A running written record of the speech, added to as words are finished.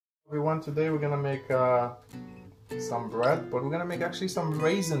Everyone, today we're gonna make some bread, but we're gonna make actually some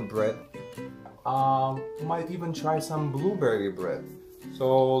raisin bread. Might even try some blueberry bread.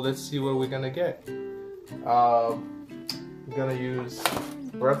 So let's see what we're gonna get. We're gonna use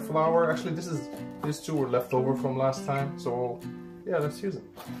bread flour. Actually, these two were left over from last time, so yeah, let's use it.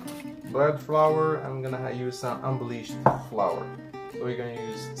 Bread flour. I'm gonna use some unbleached flour. So we're gonna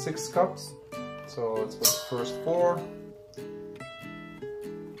use 6 cups. So let's put the first 4.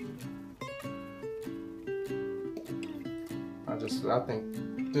 I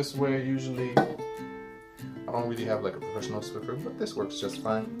think this way usually, I don't really have like a professional Swiffer, but this works just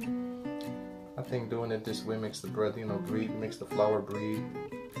fine. I think doing it this way makes the bread, you know, breathe, makes the flour breathe,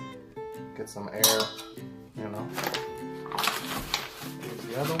 get some air, you know. Here's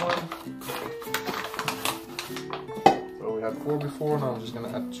the other one. So we had 4 before, now I'm just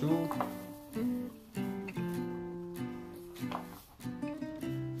gonna add 2.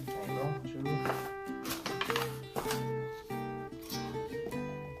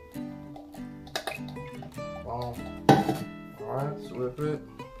 Alright, so with it.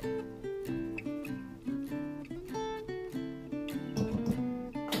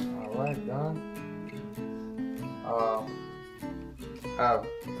 Alright, done. I have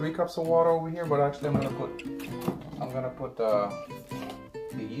 3 cups of water over here, but actually I'm gonna put the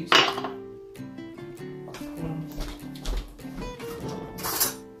yeast.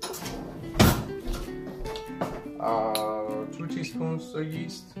 2 teaspoons of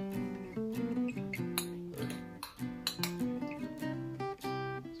yeast.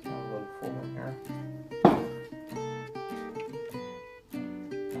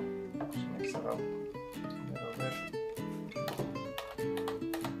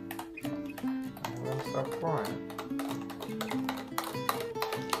 Start frying.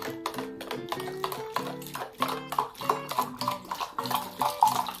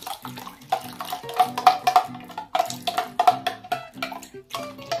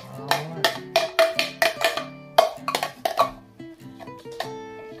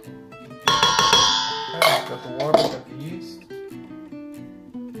 Got the water, got the yeast.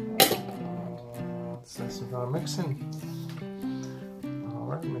 Let's start mixing.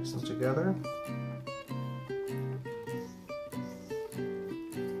 Alright, mix them together.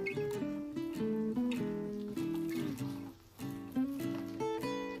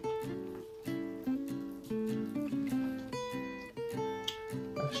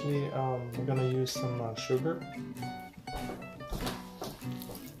 Actually, we're gonna use some sugar,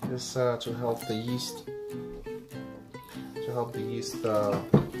 just to help the yeast,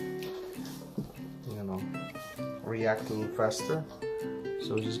 you know, react a little faster. So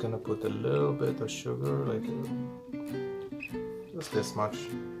we're just gonna put a little bit of sugar, like just this much.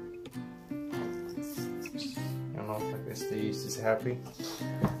 You know, like this, the yeast is happy.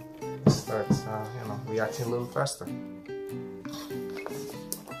 It starts, you know, reacting a little faster.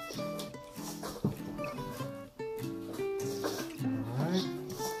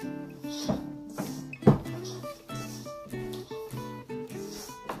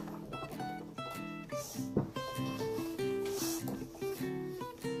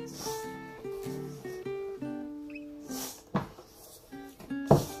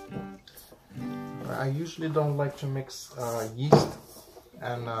 I usually don't like to mix yeast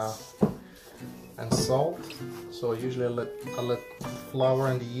and salt, so usually I let flour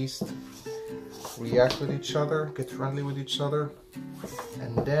and the yeast react with each other, get friendly with each other,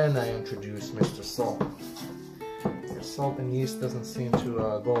 and then I introduce Mr. Salt. Salt and yeast doesn't seem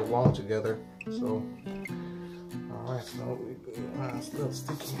to go along together, so alright, so it's still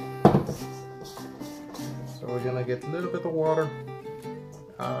sticky. So we're gonna get a little bit of water.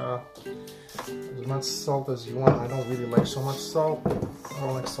 As much salt as you want. I don't really like so much salt. I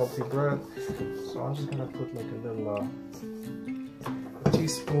don't like salty bread, so I'm just gonna put like a little a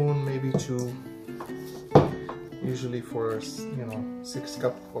teaspoon, maybe 2. Usually for, you know, 6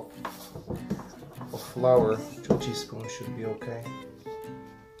 cups of flour, 2 teaspoons should be okay.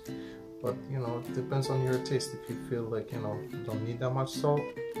 But you know, it depends on your taste. If you feel like, you know, you don't need that much salt,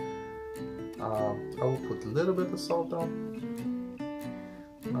 I will put a little bit of salt down.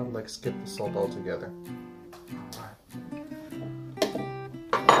 Not like skip the salt altogether. Alright.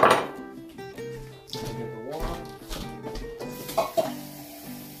 Give the water.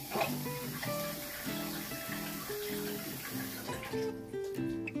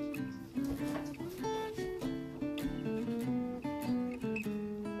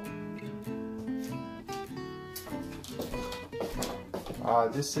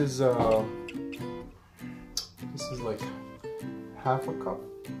 This is like half a cup.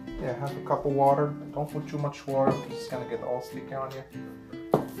 Yeah, half a cup of water. Don't put too much water, it's gonna get all sticky on you.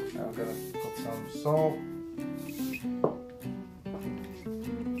 gonna put some salt.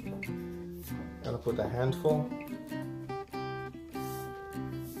 Gonna put a handful.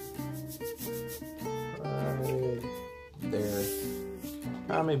 Right there.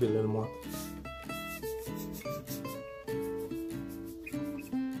 Maybe a little more.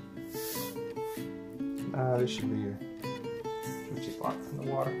 This should be pretty far from the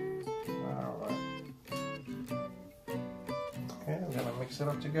water. Alright. Okay, I'm gonna mix it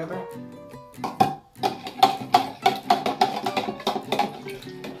up together.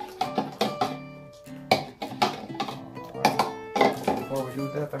 Alright. Before we do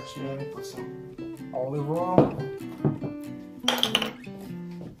that, actually, let me put some olive oil.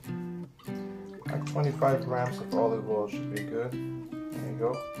 Like 25 grams of olive oil should be good. There you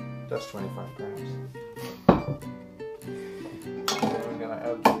go. That's 25 grams. We're gonna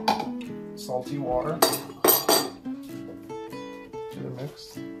add salty water to the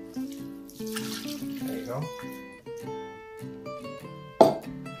mix. There you go.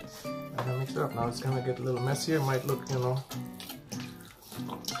 And then mix it up. Now it's gonna get a little messier. It might look, you know,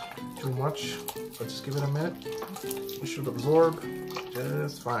 too much, but just give it a minute. It should absorb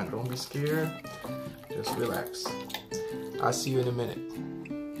just fine. Don't be scared. Just relax. I'll see you in a minute.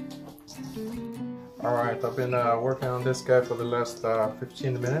 Alright, I've been working on this guy for the last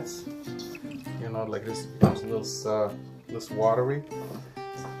 15 minutes. You know, like this becomes a little watery.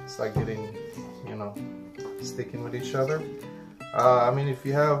 It's like getting, you know, sticking with each other. I mean, if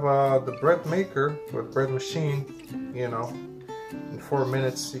you have the bread maker or the bread machine, you know, in 4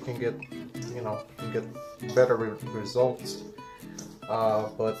 minutes you can get, you know, better results.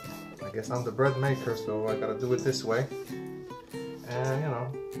 But I guess I'm the bread maker, so I gotta do it this way. And you know,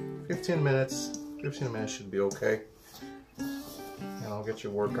 15 minutes should be okay. You know, get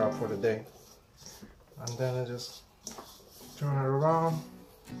your workout for the day. And then I just turn it around.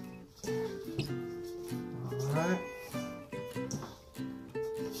 Alright.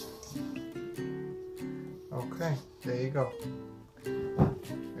 Okay, there you go.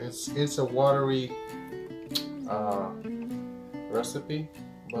 It's a watery recipe,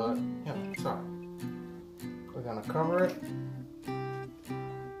 but yeah, it's alright. We're gonna cover it.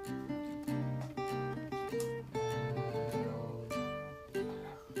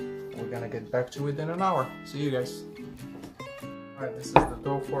 Gonna get back to it in an hour. See you guys. Alright, this is the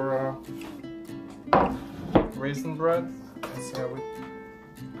dough for raisin bread. Let's see how it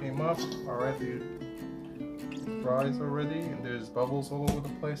came up. Alright, it dries already and there's bubbles all over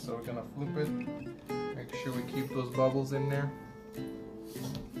the place, so we're gonna flip it. Make sure we keep those bubbles in there.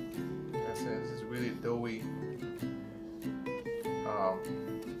 Like I said, this is really doughy.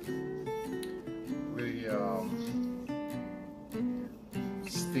 Really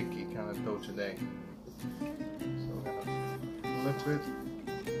sticky kind of dough today. So we're gonna flip it.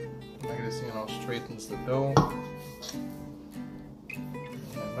 Like this, you know, straightens the dough.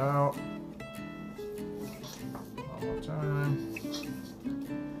 And out. One more time.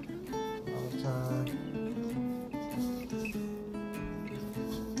 Another time.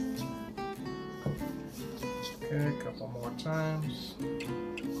 Okay, a couple more times.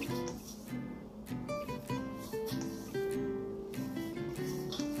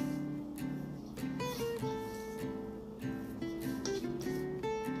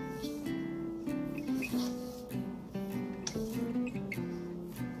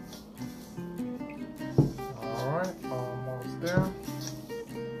 There.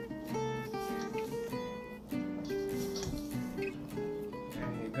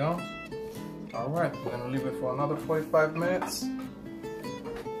 There you go. Alright, we're gonna leave it for another 45 minutes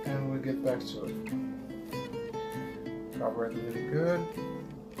and we'll get back to it. Cover it really good.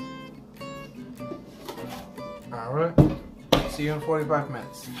 Alright, see you in 45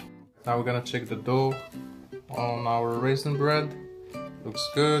 minutes. Now we're gonna check the dough on our raisin bread. Looks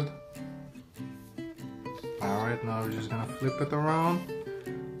good. Alright, now we're just gonna flip it around.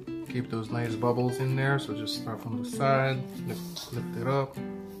 Keep those nice bubbles in there, so just start from the side, lift it up.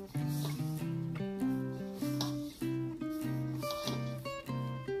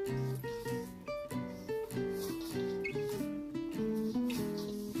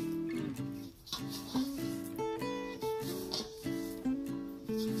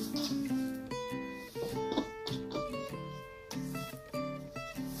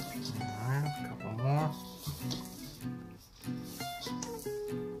 Alright, a couple more.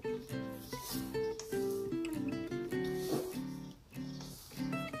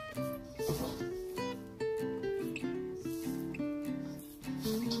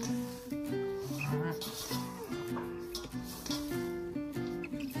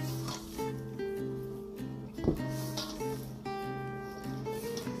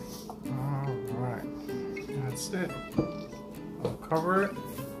 that's it. I'll cover it.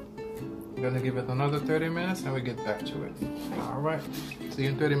 I'm gonna give it another 30 minutes and we get back to it. Alright, see you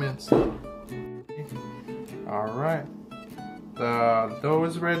in 30 minutes. Alright, the dough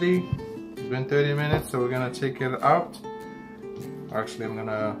is ready. It's been 30 minutes, so we're gonna take it out. Actually, I'm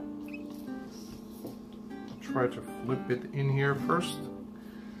gonna try to flip it in here first.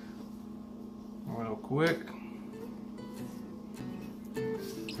 Real quick.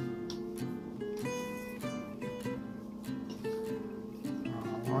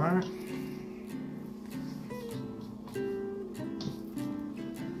 Alright.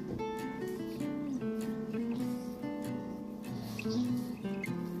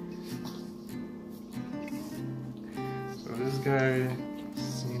 So this guy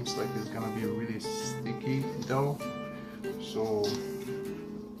seems like it's gonna be really sticky dough. So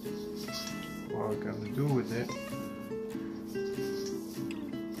what we're gonna do with it,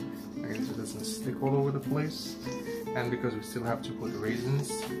 I guess it doesn't stick all over the place, and because we still have to put raisins,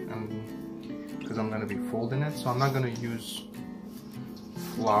 and because I'm gonna be folding it, so I'm not gonna use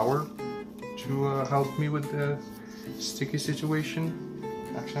flour to help me with the sticky situation.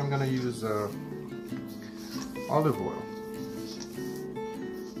 Actually, I'm gonna use olive oil.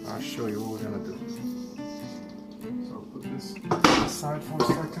 I'll show you what we're gonna do. So I'll put this aside for a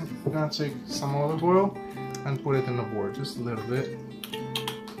second. We're gonna take some olive oil and put it in the board, just a little bit.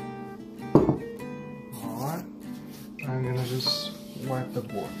 Alright. I'm gonna just wipe the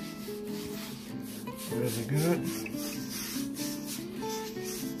board. Really good.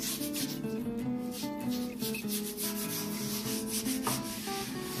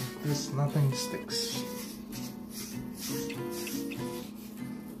 Like this, nothing sticks.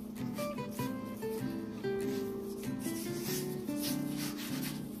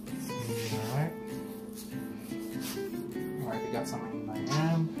 Got some in my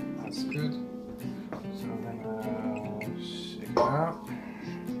hand, that's good. So I'm gonna shake it out,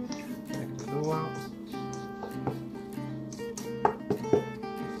 take the dough out.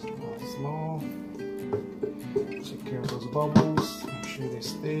 Slow. Take care of those bubbles, make sure they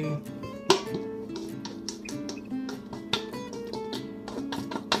stay.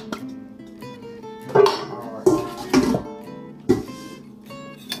 Alright.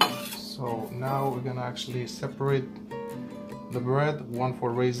 So now we're gonna actually separate the bread, one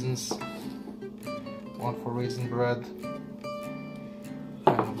for raisins, one for raisin bread,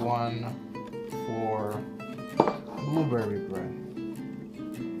 and one for blueberry bread.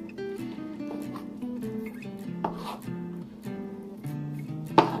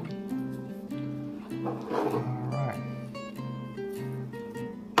 Alright,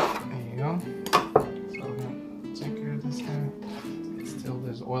 there you go. So I'm gonna take care of this guy. Still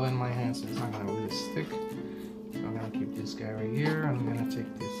there's oil in my hand, so it's not gonna really stick. I'm gonna keep this guy right here. I'm gonna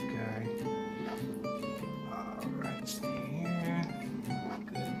take this guy. Alright, stay here.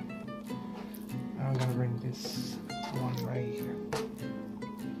 Good. Now I'm gonna bring this one right here.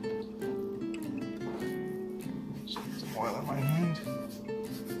 Just get some oil in my hand.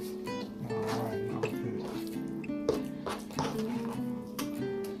 Alright, now good.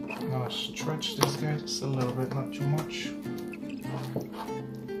 I'm gonna stretch this guy just a little bit, not too much.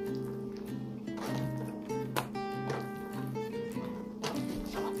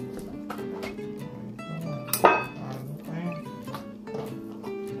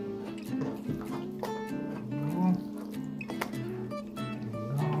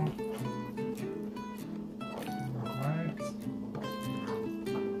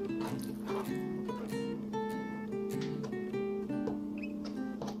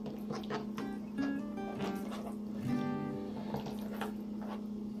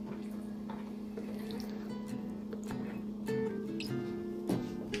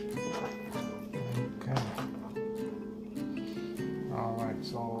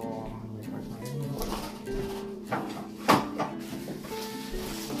 So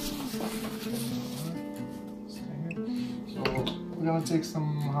we're gonna take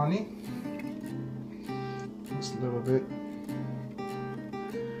some honey, just a little bit.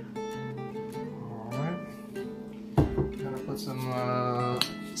 Alright, gonna put some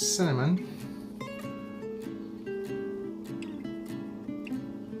cinnamon.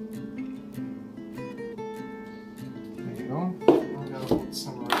 There you go. I'm gonna put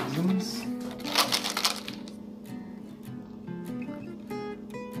some raisins.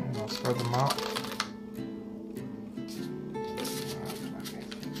 And I'll spread them out.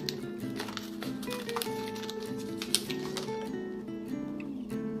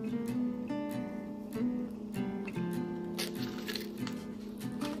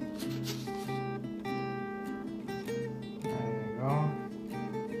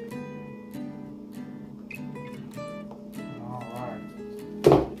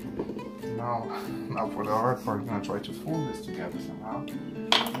 Now for the hard part, I'm gonna try to fold this together somehow.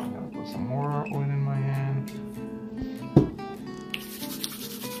 I'm gonna put some more oil in my hand.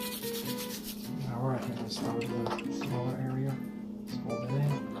 Alright, I'm gonna start with the smaller area. Just fold it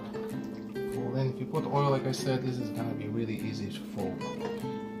in. Fold in. If you put oil, like I said, this is gonna be really easy to fold.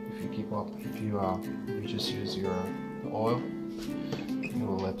 If you keep up, if you just use your oil, it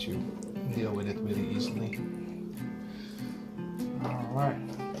will let you deal with it really easily. Alright.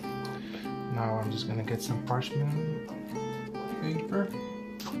 Now I'm just gonna get some parchment paper.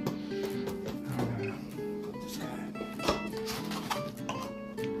 I'm gonna put this guy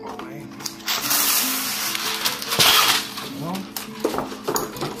away.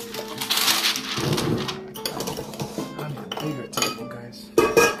 I need a bigger table, guys.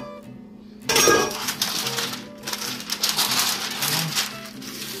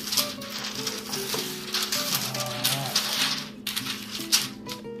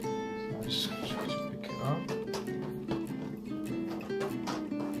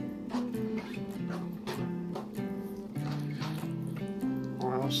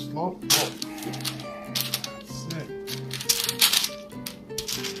 Slow. That's it.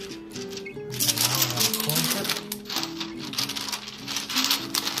 And now I'm going to close it. And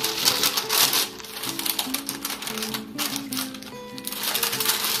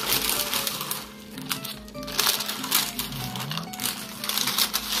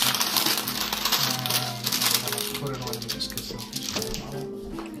I'm going to put it on and just get some.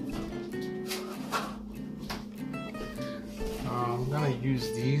 I'm gonna use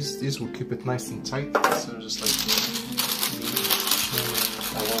these will keep it nice and tight, so just like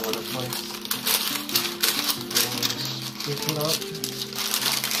all over the place. Just pick it up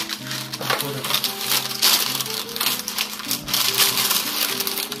and put it.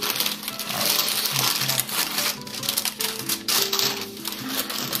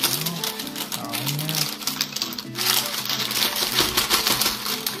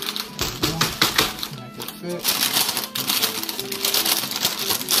 Make it fit.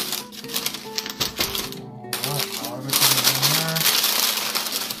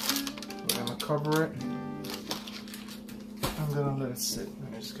 Cover it. I'm gonna let it sit. Let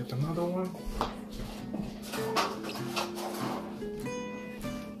me just get another one.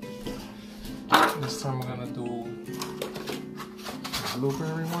 This time I'm gonna do a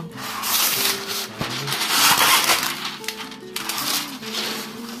blueberry one.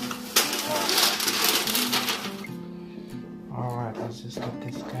 Alright, let's just get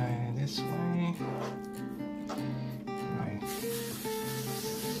this guy this way.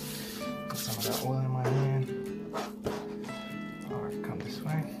 Some of that oil in my hand. Alright, come this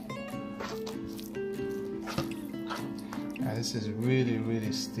way. Yeah, this is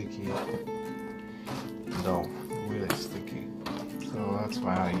really sticky dough, really sticky. So that's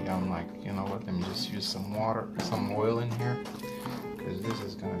why I'm like, you know what, let me just use some water, some oil in here, because this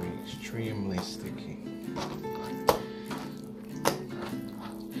is gonna be extremely sticky.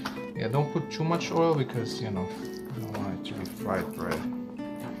 Yeah, don't put too much oil because, you know, you don't want it to be fried bread.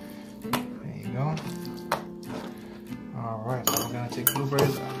 Go. Alright, so I'm gonna take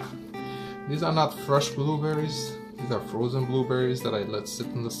blueberries. These are not fresh blueberries, these are frozen blueberries that I let sit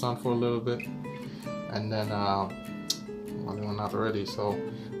in the sun for a little bit. And then, well, they were not ready, so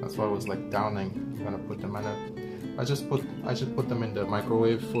that's why I was like downing. I'm gonna put them in it. I just put them in the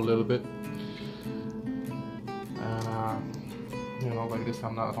microwave for a little bit. And, you know, like this,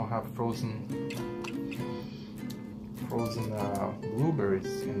 I don't have frozen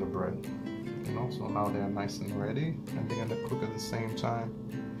blueberries in the bread. You know, so now they're nice and ready, and they're gonna cook at the same time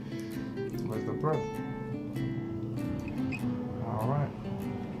with the bread. All right.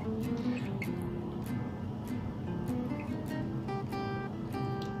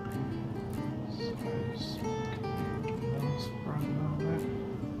 So just spread it a little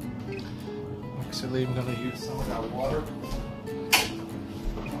bit. Actually, I'm gonna use some of that water.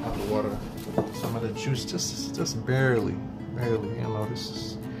 Not the water, some of the juice, just barely. You know,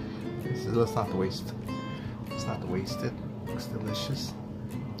 let's not waste. Let's not waste it. Looks delicious.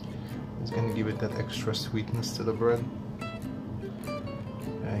 It's gonna give it that extra sweetness to the bread.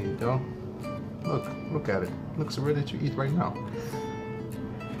 There you go. Look at it. Looks ready to eat right now.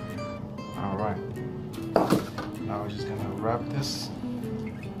 All right. Now we're just gonna wrap this.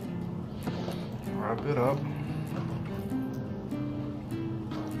 Wrap it up.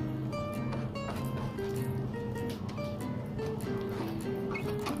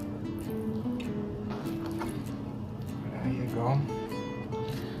 Go.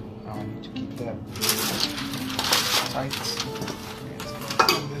 Now I need to keep that tight.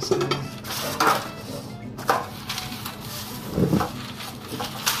 Put this in.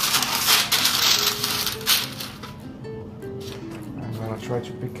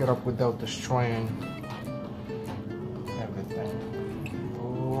 it up without destroying everything.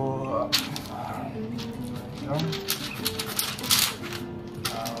 Oh, there we go.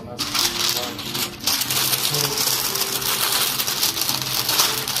 Now let's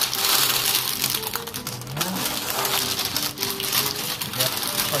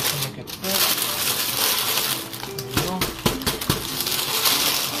try to make it fit. There we go.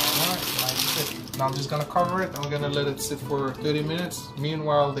 Alright, nice fit. Now I'm just gonna cover it. I'm gonna let it sit for 30 minutes.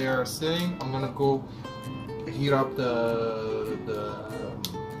 Meanwhile they are sitting, I'm gonna go heat up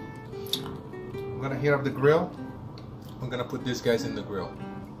I'm gonna heat up the grill. I'm gonna put these guys in the grill.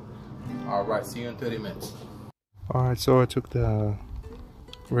 Alright, see you in 30 minutes. Alright, so I took the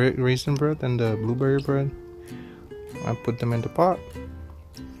raisin bread and the blueberry bread. I put them in the pot.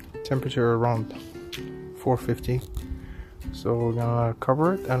 Temperature around 450. So we're gonna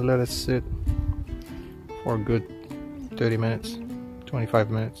cover it and let it sit for a good 30 minutes, 25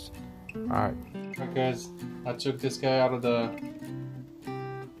 minutes. Alright. Alright guys, I took this guy out of the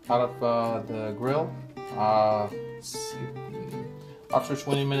grill. After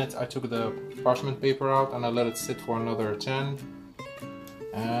 20 minutes I took the parchment paper out and I let it sit for another 10.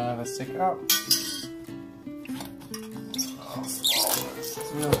 And let's take it out. It's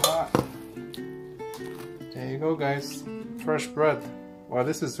real hot. There you go guys, fresh bread. Well,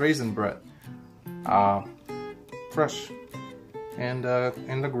 this is raisin bread. Fresh and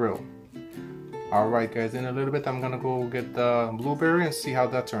in the grill. Alright guys, in a little bit I'm gonna go get the blueberry and see how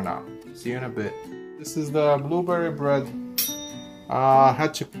that turned out. See you in a bit. This is the blueberry bread. I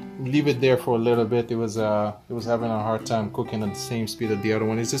had to leave it there for a little bit. It was having a hard time cooking at the same speed as the other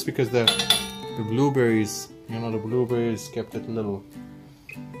one. It's just because the blueberries, you know, the blueberries kept it a little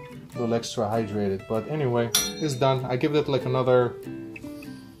extra hydrated. But anyway, it's done. I give it like another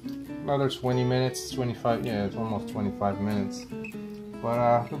 20 minutes, 25, yeah, it's almost 25 minutes.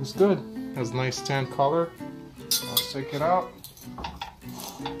 But it was good. It has nice tan color. Let's take it out.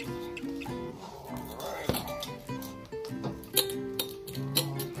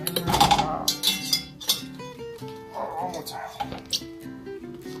 One more time.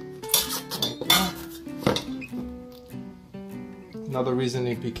 Another reason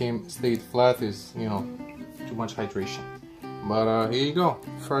it stayed flat is, you know, too much hydration. But here you go,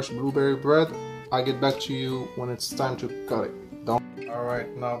 fresh blueberry bread. I'll get back to you when it's time to cut it.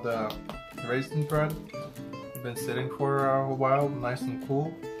 Alright, now the raisin bread has been sitting for a while, nice and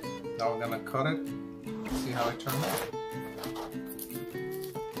cool. Now we're gonna cut it, see how it turns out.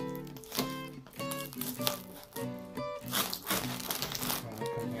 You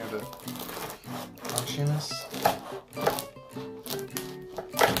can hear the crunchiness.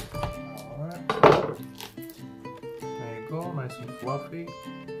 Nice and fluffy.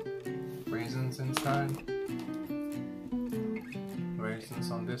 Raisins inside.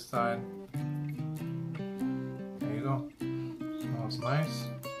 Raisins on this side. There you go. Smells nice.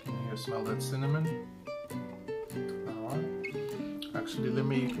 Can you smell that cinnamon? Alright. Actually, let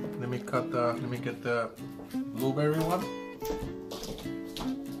me get the blueberry one.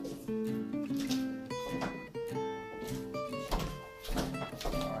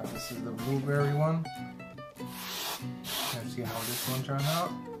 Alright, this is the blueberry one. See how this one turned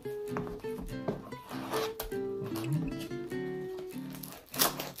out.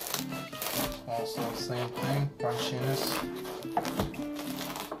 Also same thing, crunchiness.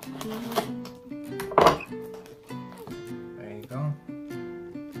 There you go.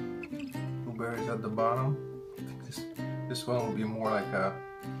 Blueberries at the bottom. This one will be more like a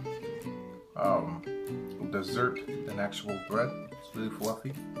dessert than actual bread. It's really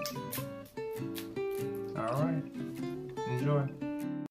fluffy. All right. Enjoy.